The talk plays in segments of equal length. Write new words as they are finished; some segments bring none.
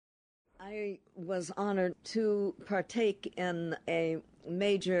I was honored to partake in a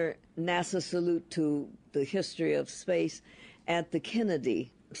major NASA salute to the history of space at the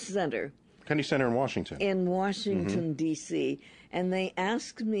Kennedy Center. Kennedy Center in Washington. In Washington, D.C. And they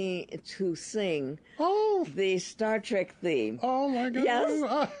asked me to sing the Star Trek theme. Oh, my God.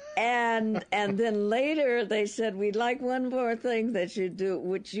 Yes. And then later they said, we'd like one more thing that you do,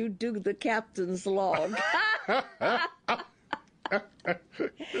 which you do the captain's log.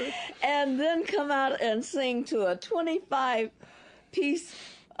 And then come out and sing to a 25-piece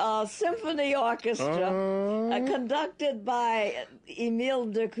symphony orchestra conducted by Emile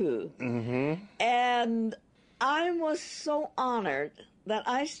Decoux. Mm-hmm. And I was so honored that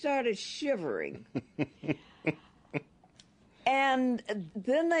I started shivering. And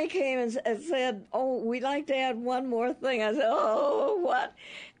then they came and said, oh, we'd like to add one more thing. I said, oh, what?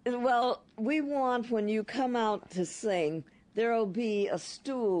 Well, we want when you come out to sing, there will be a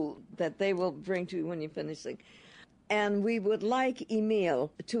stool that they will bring to you when you finish singing. And we would like Emile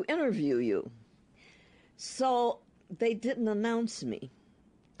to interview you. So they didn't announce me.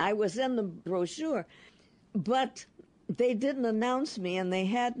 I was in the brochure, but they didn't announce me, and they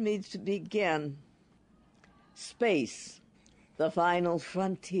had me to begin Space, the Final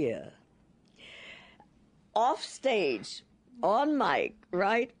Frontier. Off stage, on mic,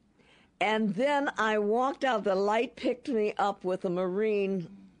 right? And then I walked out. The light picked me up with a Marine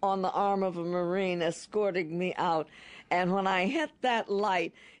on the arm of a Marine escorting me out. And when I hit that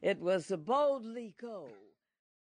light, it was a boldly go.